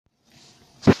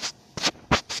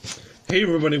Hey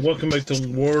everybody, welcome back to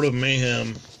World of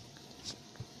Mayhem.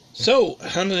 So,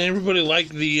 how did everybody like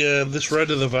the this Ride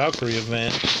of the Valkyrie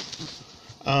event?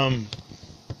 I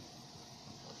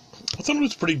thought it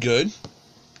was pretty good.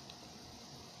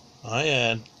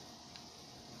 I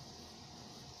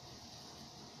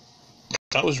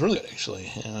thought it was really good,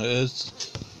 actually. It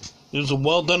was a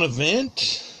well done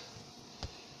event.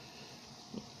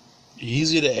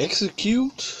 Easy to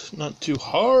execute, not too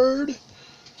hard.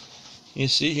 You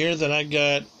see here that I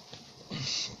got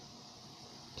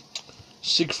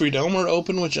Siegfried Elmer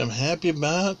open, which I'm happy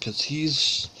about because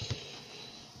he's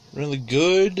really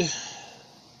good.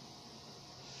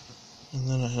 And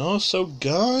then I also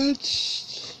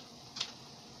got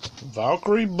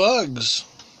Valkyrie Bugs.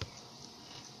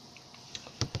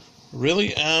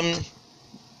 Really,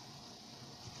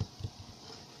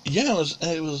 yeah,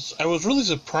 I was really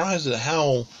surprised at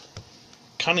how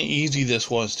kind of easy this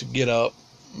was to get up,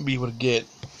 be able to get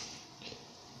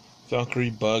Valkyrie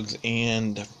Bugs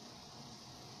and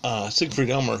Siegfried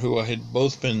Elmer, who I had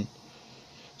both been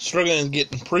struggling to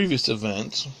get in previous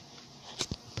events.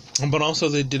 But also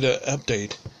they did an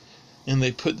update, and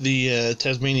they put the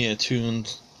Tasmanian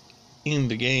tunes in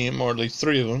the game, or at least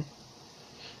 3 of them.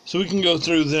 So we can go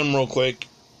through them real quick,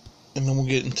 and then we'll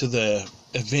get into the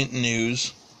event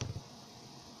news.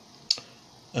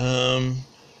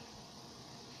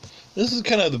 This is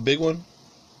kind of the big one.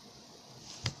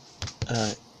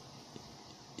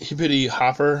 Hippity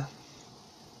Hopper.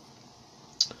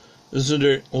 This is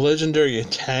a legendary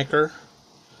attacker.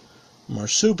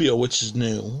 Marsupial, which is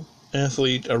new.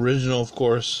 Athlete, original, of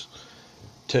course.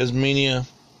 Tasmania.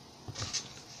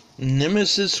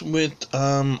 Nemesis with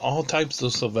all types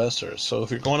of Sylvester. So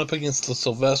if you're going up against the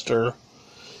Sylvester,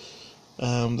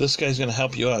 this guy's going to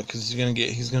help you out because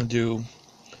he's going to do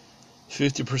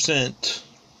 50%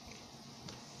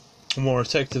 more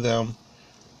attack to them.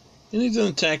 And he's an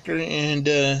attacker, and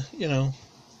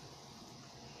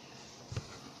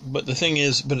But the thing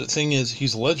is,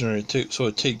 he's legendary too. So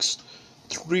it takes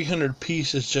 300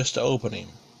 pieces just to open him.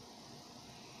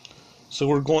 So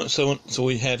we're going. So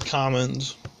we had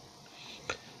commons,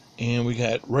 and we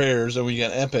got rares, and we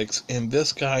got epics, and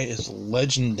this guy is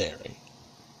legendary.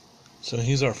 So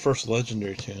he's our first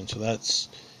legendary tune. So that's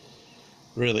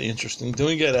really interesting. Then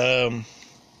we got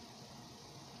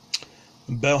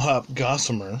Bellhop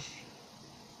Gossamer,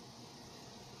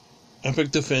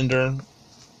 Epic Defender,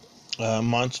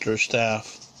 Monster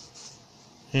Staff,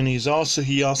 and he also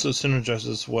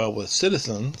synergizes well with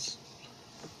Citizens.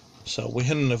 So we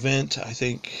had an event, I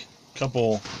think, a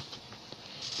couple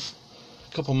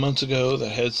months ago that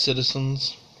had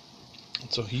Citizens.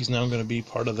 So he's now going to be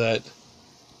part of that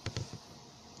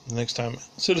the next time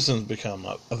Citizens become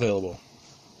available.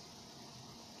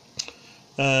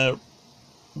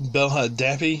 Bellhop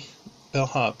Daffy.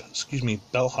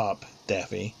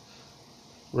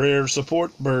 Rare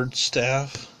support bird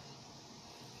staff.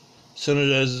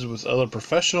 Synergizes with other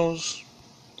professionals.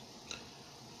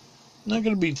 Not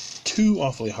going to be too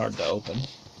awfully hard to open.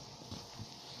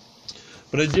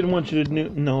 But I did want you to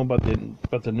know about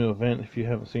the new event if you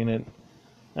haven't seen it.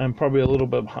 I'm probably a little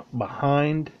bit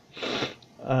behind.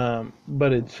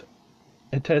 But it's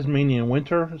a Tasmanian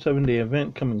winter 7-day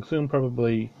event coming soon,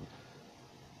 probably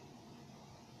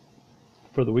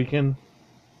for the weekend.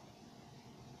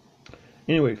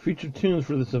 Anyway, featured tunes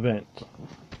for this event.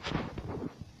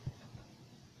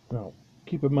 Now,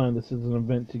 keep in mind this is an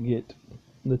event to get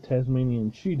the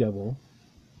Tasmanian She-Devil,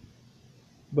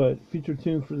 but featured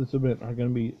tunes for this event are going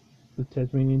to be the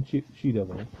Tasmanian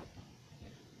She-Devil,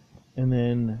 and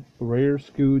then Rare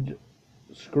Scrooge,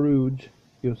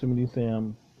 Yosemite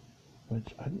Sam,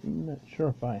 which I'm not sure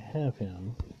if I have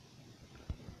him.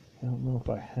 I don't know if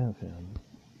I have him.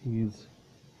 He's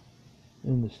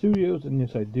in the studios, and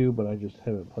yes I do, but I just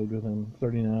haven't played with him.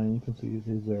 39, you can see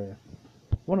he's there.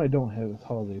 One I don't have is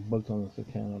Holiday Bugs on this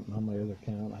account. On my other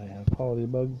account I have Holiday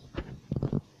Bugs.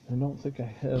 I don't think I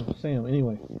have Sam.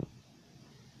 Anyway,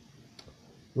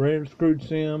 Rare Scrooge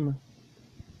Sam,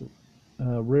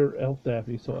 Rare Elf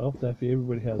Daffy. So Elf Daffy,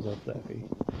 everybody has Elf Daffy.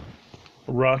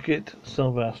 Rocket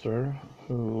Sylvester,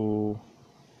 who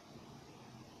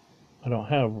I don't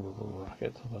have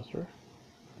Rocket Sylvester.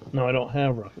 No, I don't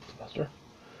have Rocket Sylvester.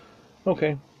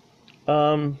 Okay.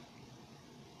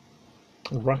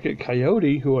 Rocket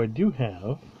Coyote, who I do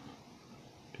have,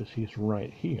 because he's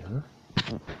right here.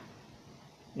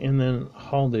 And then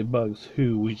Holiday Bugs,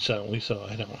 who we saw I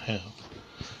don't have.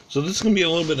 So this is going to be a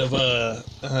little bit of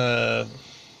a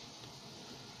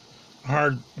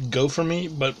hard go for me,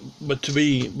 but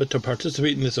to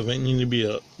participate in this event, you need to be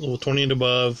a level 20 and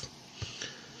above.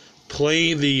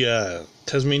 Play the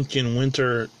Tasmanian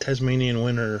Winter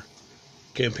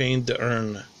campaign to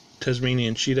earn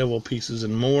Tasmanian She Devil pieces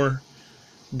and more.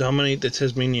 Dominate the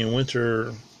Tasmanian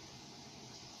Winter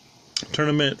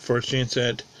Tournament for a chance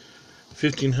at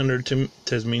 1,500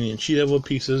 Tasmanian She Devil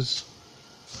pieces.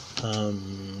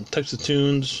 Types of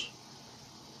tunes.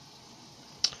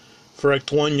 For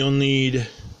Act 1, you'll need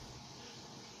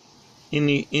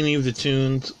any of the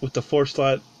tunes, with the 4th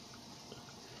slot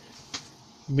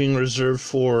being reserved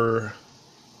for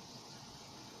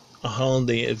a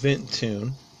holiday event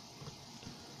tune.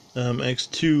 Acts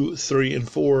 2, 3, and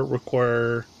 4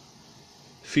 require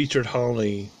featured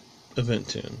holiday event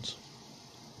tunes.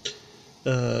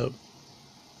 There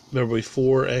will be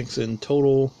 4 acts in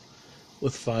total,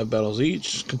 with 5 battles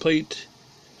each. Complete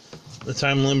the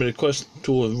time-limited quest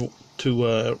to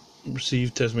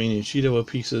receive Tasmanian She Devil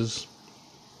pieces.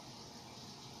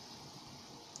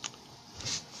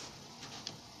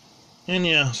 And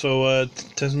yeah, so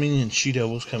Tasmanian She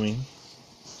Devil's coming.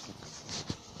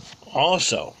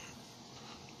 Also,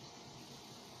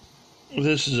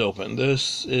 this is open.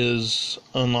 This is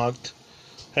unlocked.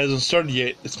 Hasn't started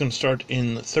yet. It's going to start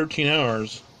in 13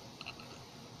 hours.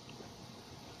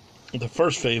 The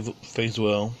first phase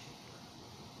will.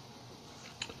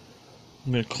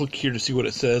 I'm going to click here to see what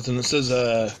it says. And it says,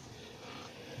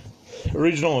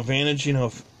 original advantage. You know,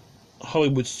 if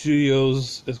Hollywood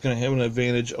Studios is going to have an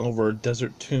advantage over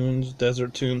Desert Tunes.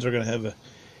 Desert Tunes are going to have an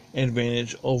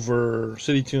advantage over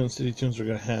City Tunes. City Tunes are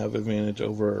going to have advantage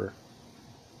over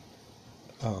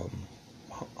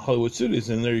Hollywood Studios.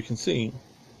 And there you can see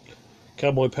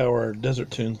Cowboy Power,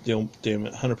 Desert Tunes deal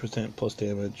damage 100% plus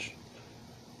damage.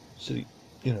 City,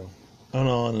 you know, on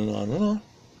and on and on.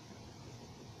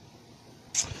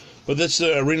 But that's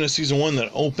the Arena Season 1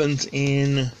 that opens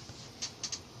in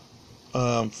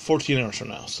 14 hours from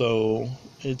now. So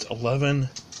it's 11.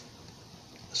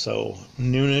 So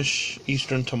noonish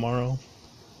Eastern tomorrow.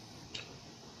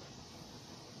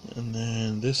 And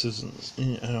then this isn't,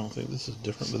 I don't think this is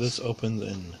different, but this opens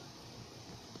in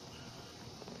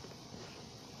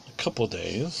a couple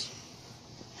days.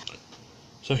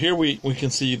 So here we can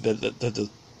see that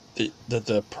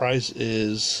the price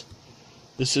is,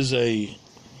 this is a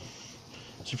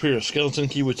superior skeleton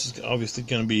key, which is obviously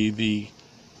going to be the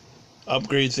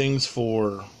upgrade things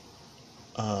for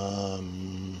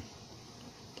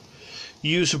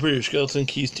use superior skeleton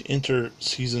keys to enter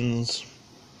seasons.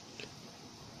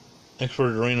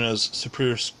 Expert Arena's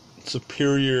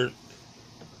superior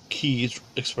keys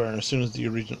expire as soon as the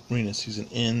arena season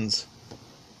ends.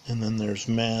 And then there's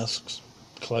masks.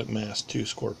 Collect masks to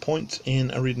score points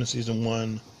in Arena Season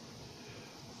 1.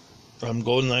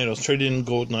 Golden Idols. Trade in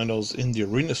Golden Idols in the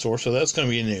Arena store, so that's going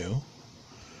to be new.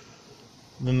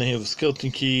 Then they have the skeleton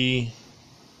key.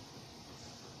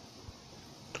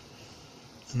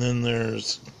 And then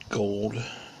there's gold.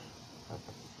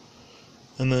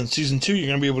 And then Season 2, you're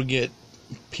going to be able to get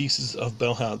pieces of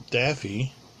Bellhop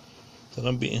Daffy. So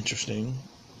that'll be interesting.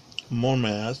 More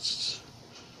masks.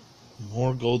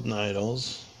 More Golden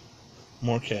Idols.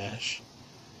 More cash.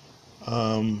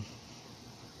 And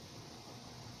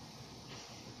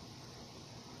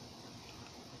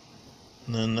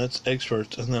then that's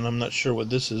experts. And then I'm not sure what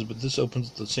this is, but this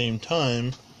opens at the same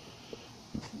time.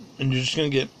 And you're just going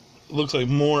to get, looks like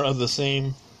more of the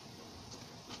same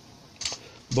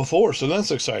before. So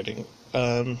that's exciting.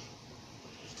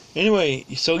 Anyway,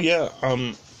 so yeah,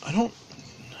 I don't.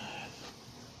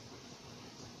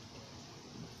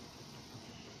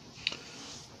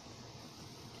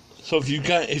 So if you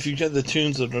got the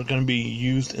tunes that are going to be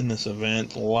used in this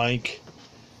event, like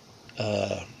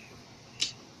I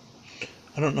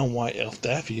don't know why Elf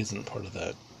Daffy isn't part of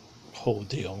that whole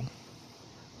deal.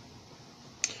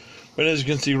 But as you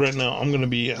can see right now, I'm going to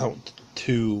be out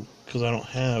too, because I don't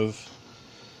have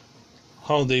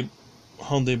Holiday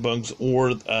Bugs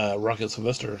or Rocket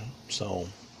Sylvester. So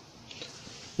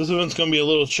this event's going to be a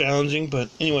little challenging, but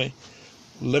anyway,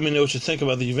 let me know what you think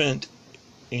about the event.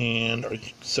 And are you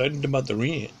excited about the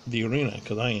arena?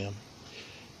 Because I am.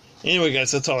 Anyway,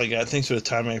 guys, that's all I got. Thanks for the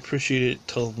time. I appreciate it.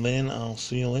 Till then, I'll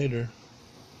see you later.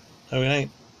 Have a good night.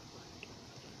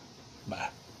 Bye.